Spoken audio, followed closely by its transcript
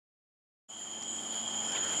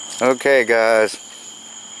Okay guys,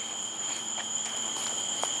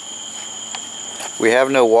 we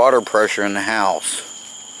have no water pressure in the house.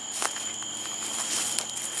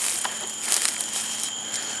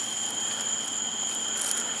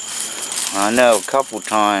 I know a couple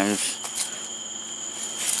times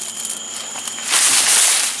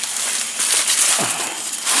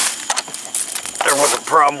there was a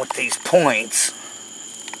problem with these points.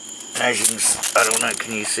 As you can, I don't know,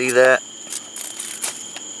 can you see that?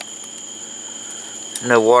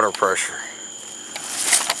 No water pressure.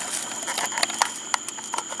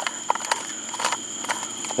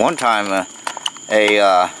 One time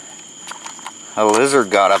a lizard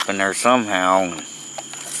got up in there somehow.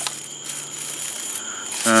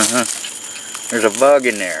 There's a bug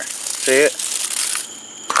in there. See it?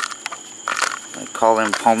 They call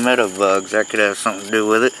them palmetto bugs. That could have something to do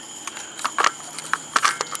with it.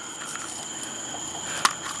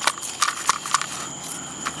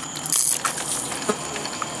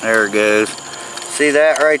 There it goes. See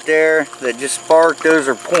that right there? That just sparked? Those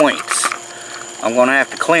are points. I'm going to have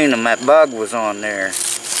to clean them. That bug was on there.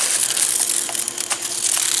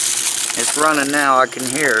 It's running now. I can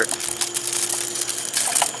hear it.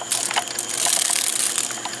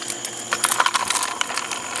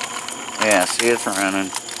 Yeah, see, it's running.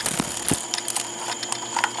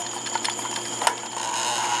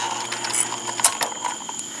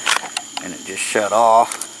 And it just shut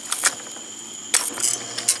off.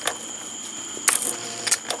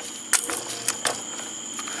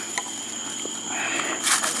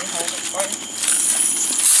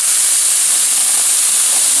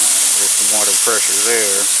 There's some water pressure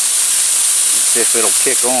there. Let's see if it'll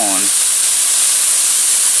kick on.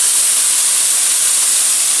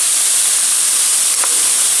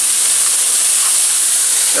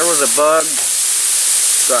 There was a bug,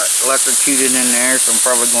 got electrocuted in there, so I'm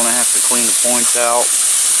probably going to have to clean the points out.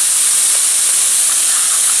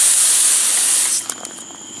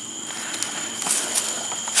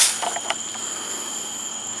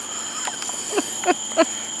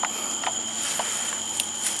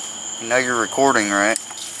 You know you're recording, right?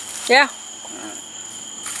 Yeah.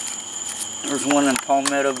 There's one of them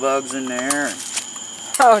palmetto bugs in there.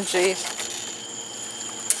 Oh, jeez.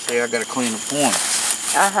 See, I got to clean the points.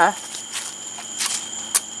 Uh-huh.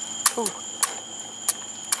 Ooh.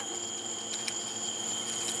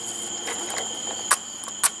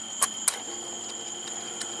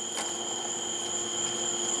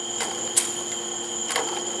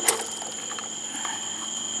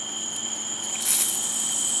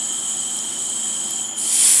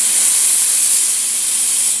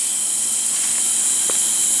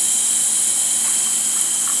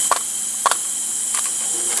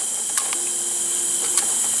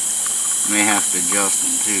 May have to adjust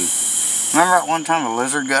them too. Remember that one time a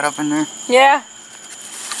lizard got up in there? Yeah.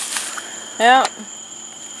 Yeah.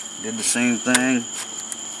 Did the same thing.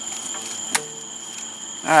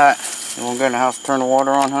 Alright, you want to go in the house and turn the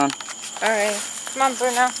water on, hon? Alright. Come on,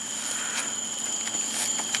 Bruno.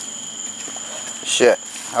 Shit,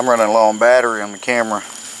 I'm running low on battery on the camera.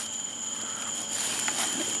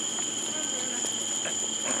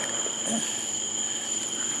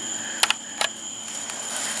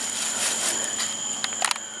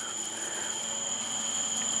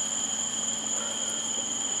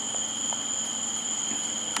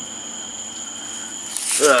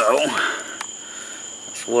 So,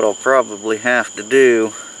 that's what I'll probably have to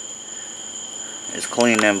do, is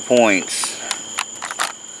clean them points.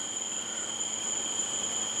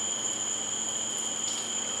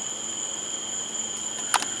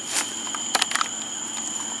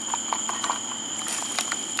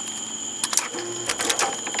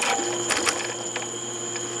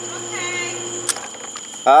 Okay.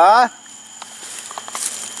 Huh?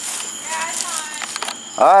 Yeah,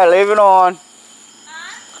 it's on. Alright, leave it on.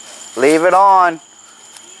 Leave it on.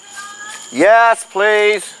 Yes,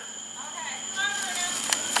 please. Okay, come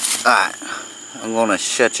on, Alright, I'm going to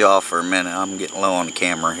shut you off for a minute. I'm getting low on the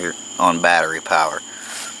camera here, on battery power.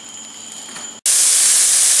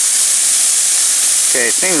 Okay,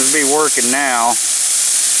 it seems to be working now.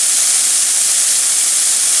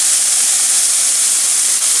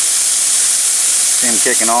 See him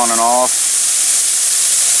kicking on and off.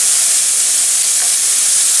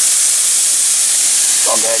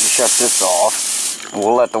 I'll go ahead and shut this off.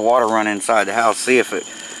 We'll let the water run inside the house. See if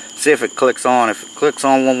it clicks on. If it clicks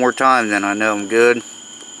on one more time, then I know I'm good.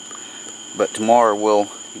 But tomorrow we'll.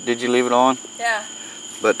 Did you leave it on? Yeah.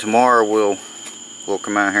 But tomorrow we'll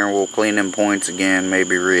come out here and we'll clean them points again.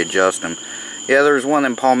 Maybe readjust them. Yeah, there's one of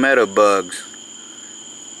them palmetto bugs.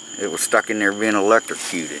 It was stuck in there being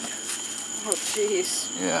electrocuted. Oh, jeez.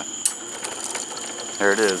 Yeah.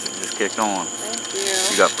 There it is. It just kicked on. Thank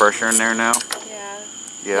You you. got pressure in there now? Yeah.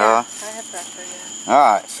 Yeah? I have pressure, yeah.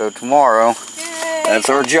 Alright, so tomorrow, Yay, that's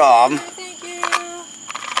our thank job. you, Thank you.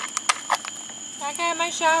 I got my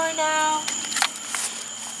shower now.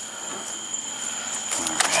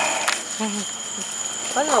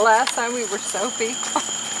 When the last time we were soapy?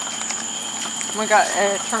 We got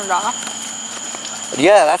it turned off.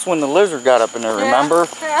 Yeah, that's when the lizard got up in there, remember?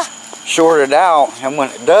 Yeah. Shorted out, and when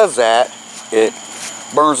it does that, it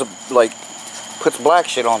burns, like, puts black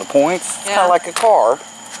shit on the points. It's kind Yeah. of like a car.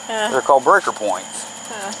 Yeah. They're called breaker points.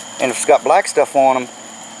 Yeah. And if it's got black stuff on them,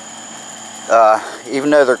 even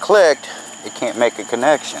though they're clicked, it can't make a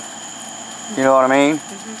connection. You know what I mean?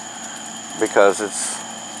 Because it's,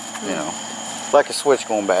 you know, like a switch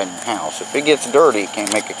going bad in your house. If it gets dirty, it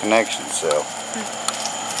can't make a connection, so.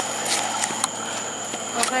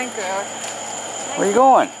 Well, thank you. Where you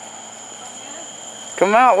going?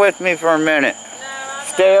 Come out with me for a minute.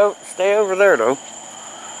 No, Stay over there, though. don't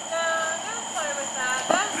play with that.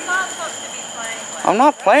 That's not something to be playing with. I'm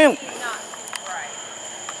not playing. That's not too bright.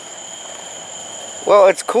 Well,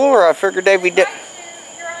 it's cooler. I figured they'd be You're on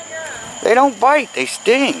your own. They don't bite. They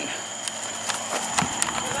sting. When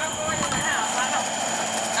I'm going in the house,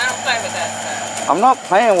 I don't play with that stuff. I'm not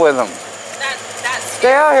playing with them. That's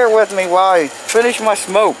Stay out here with me while I finish my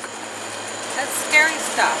smoke. That's scary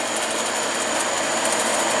stuff.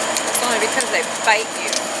 It's only because they bite you.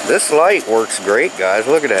 This light works great, guys.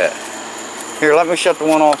 Look at that. Here, let me shut the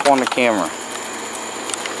one off on the camera.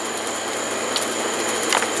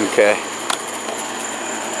 Okay.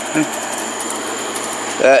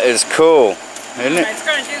 That is cool, isn't it? It's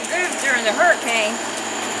going to do good during the hurricane.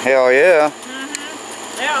 Hell yeah.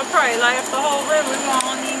 Yeah, it'll probably light up the whole room. We won't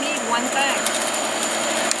only need one thing.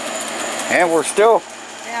 And we're still,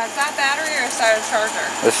 Yeah, is that battery or is that a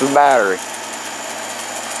charger? this is battery.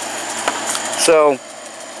 So,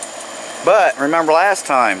 but remember last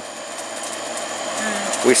time,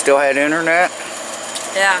 we still had internet?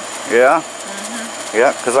 Yeah. Yeah?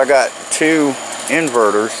 Yeah, because I got 2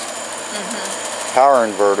 inverters, power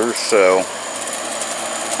inverters, so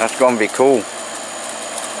that's going to be cool.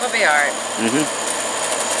 We'll be alright.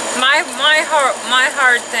 My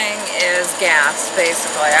hard thing is gas,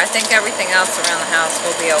 basically. I think everything else around the house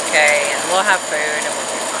will be okay, and we'll have food and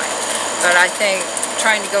we'll be fine. But I think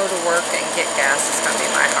trying to go to work and get gas is going to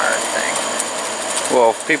be my hard thing.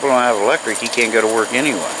 Well, if people don't have electric, you can't go to work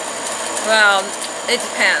anyway. Well, it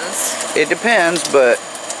depends. It depends, but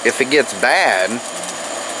if it gets bad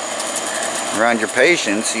around your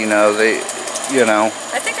patients, you know,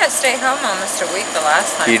 I think I stayed home almost a week the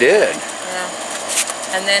last time. you did.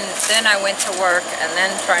 Yeah. And then I went to work and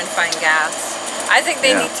then trying to find gas. I think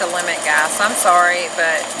they Yeah. need to limit gas. I'm sorry,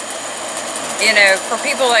 but you know, for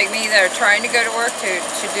people like me that are trying to go to work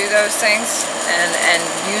to do those things and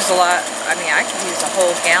use a lot, I mean, I could use a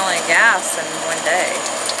whole gallon of gas in one day.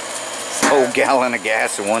 So, Whole gallon of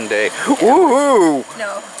gas in one day. Woohoo!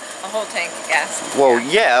 no, a whole tank of gas. Well,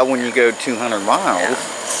 yeah, when you go 200 miles. Yeah.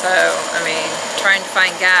 So, I mean, trying to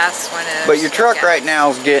find gas when it's... But your truck right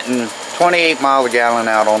now is getting 28 miles a gallon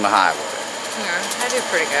out on the highway. Yeah, I do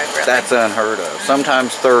pretty good, really. That's unheard of.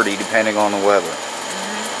 Sometimes 30, depending on the weather.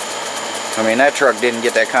 I mean, that truck didn't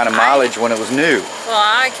get that kind of mileage when it was new. Well,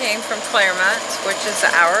 I came from Claremont, which is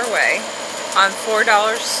an hour away, on $4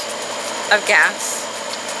 of gas,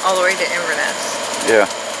 all the way to Inverness. Yeah.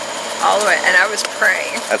 All the way, and I was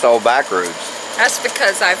praying. That's all back roads. That's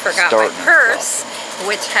because I forgot Starting my purse,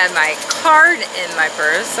 which had my card in my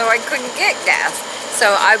purse, so I couldn't get gas. So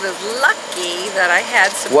I was lucky that I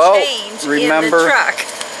had some change in the truck.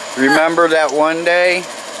 Remember that one day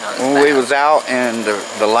when we was out and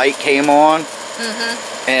the light came on?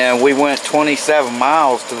 And we went 27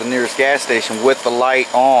 miles to the nearest gas station with the light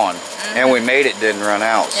on. And we made it, didn't run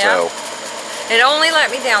out, so. It only let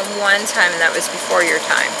me down one time, and that was before your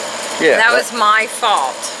time. Yeah. That was my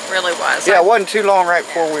fault, really was. Yeah, it wasn't too long right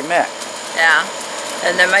before we met. Yeah.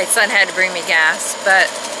 And then my son had to bring me gas, but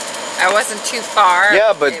I wasn't too far.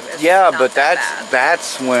 Yeah, but It was not that bad.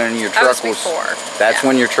 that's when your That truck was before. That's Yeah.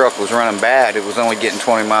 when your truck was running bad. It was only getting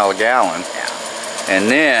 20 miles a gallon. Yeah. And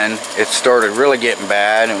then it started really getting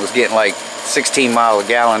bad, and it was getting like 16 miles a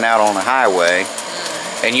gallon out on the highway.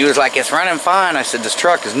 And you was like, it's running fine. I said, this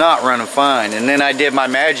truck is not running fine. And then I did my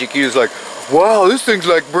magic. You was like, wow, this thing's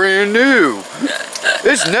like brand new.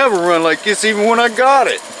 It's never run like this even when I got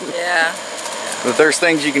it. Yeah. But there's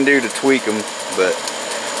things you can do to tweak them. But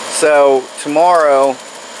so tomorrow,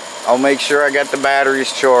 I'll make sure I got the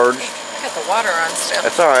batteries charged. I got the water on still.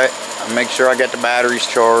 That's all right. I'll make sure I got the batteries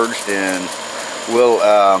charged, and we'll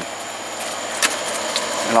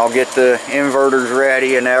and I'll get the inverters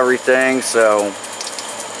ready and everything. So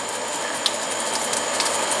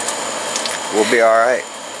We'll be alright.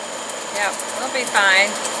 Yep, we'll be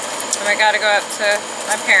fine. And we gotta go up to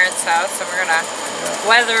my parents' house and we're gonna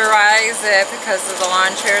weatherize it because of the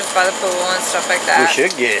lawn chairs by the pool and stuff like that. We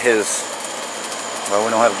should get his, well,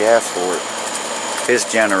 we don't have gas for it. His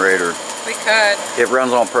generator. We could. It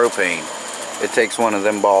runs on propane. It takes one of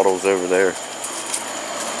them bottles over there.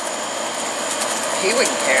 He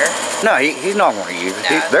wouldn't care. No, he's not going to use it.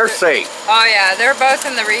 No, They're safe. Oh yeah, they're both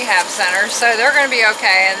in the rehab center, so they're going to be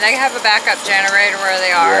okay. And they have a backup generator where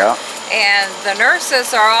they are. Yeah. And the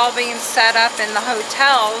nurses are all being set up in the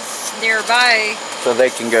hotels nearby. So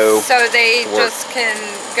they can go. So they just can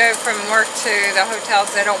go from work to the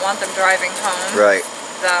hotels. They don't want them driving home. Right.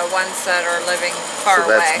 The ones that are living far So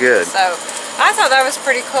that's away. good. So I thought that was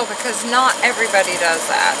pretty cool because not everybody does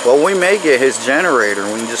that. Well, we may get his generator.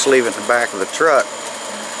 We can just leave it in the back of the truck,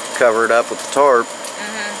 cover it up with the tarp.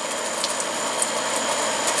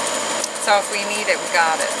 So if we need it, we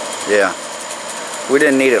got it. Yeah. We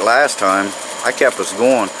didn't need it last time. I kept us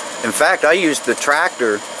going. In fact, I used the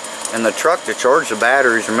tractor and the truck to charge the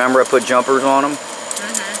batteries. Remember I put jumpers on them?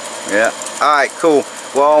 Yeah. Alright, cool.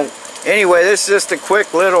 Well, anyway, this is just a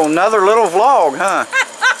quick another little vlog, huh?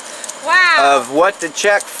 Wow. Of what to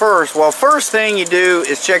check first. Well, first thing you do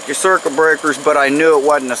is check your circuit breakers, but I knew it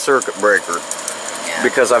wasn't a circuit breaker. Yeah.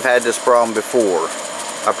 Because I've had this problem before.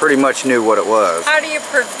 I pretty much knew what it was. How do you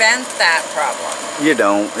prevent that problem? You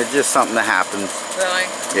don't. It's just something that happens. Really?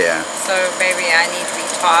 Yeah. So maybe I need to be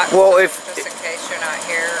taught. Well, just in case you're not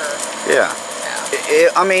here. Or, yeah.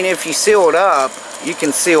 I mean, if you seal it up, you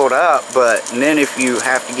can seal it up, but then if you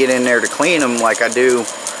have to get in there to clean them, like I do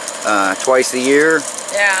twice a year,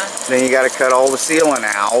 then you got to cut all the sealing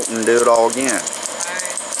out and do it all again. Right.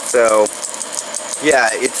 So, yeah,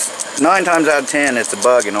 it's 9 times out of 10, it's a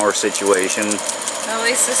bug in our situation. At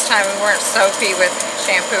least this time we weren't soapy with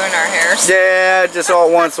shampooing our hairs. Yeah, just all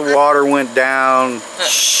at once the water went down.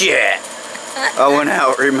 Shit. I went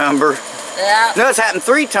out, remember? Yeah. No, it's happened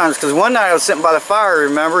 3 times, because one night I was sitting by the fire,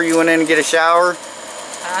 remember? You went in to get a shower?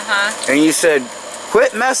 And you said,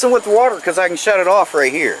 quit messing with the water, because I can shut it off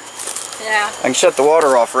right here. Yeah. I can shut the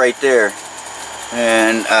water off right there.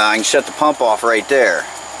 And I can shut the pump off right there.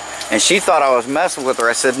 And she thought I was messing with her.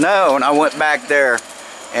 I said, no, and I went back there.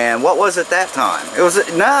 And what was it that time? It was,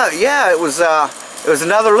 no, yeah, it was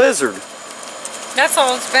another lizard. That's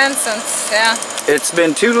all it's been since, yeah. It's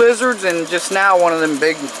been 2 lizards and just now one of them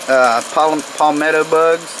big palmetto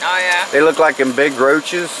bugs. Oh, yeah. They look like them big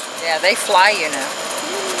roaches. Yeah, they fly, you know.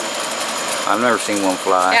 I've never seen one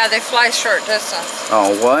fly. Yeah, they fly short distance.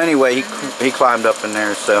 Oh, well, anyway, he climbed up in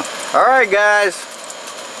there, so. All right, guys.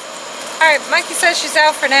 All right, Mikey says she's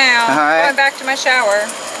out for now. All right. Going back to my shower.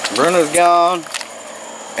 Bruno's gone.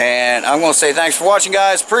 And I'm going to say thanks for watching,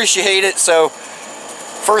 guys. Appreciate it. So,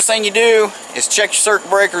 first thing you do is check your circuit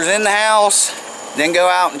breakers in the house. Then go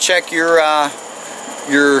out and check your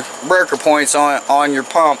breaker points on your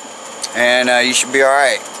pump. And you should be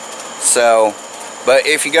alright. So, but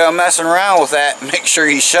if you go messing around with that, make sure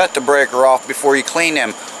you shut the breaker off before you clean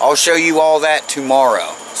them. I'll show you all that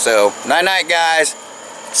tomorrow. So, night-night, guys.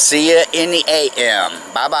 See ya in the AM.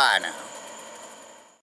 Bye-bye now.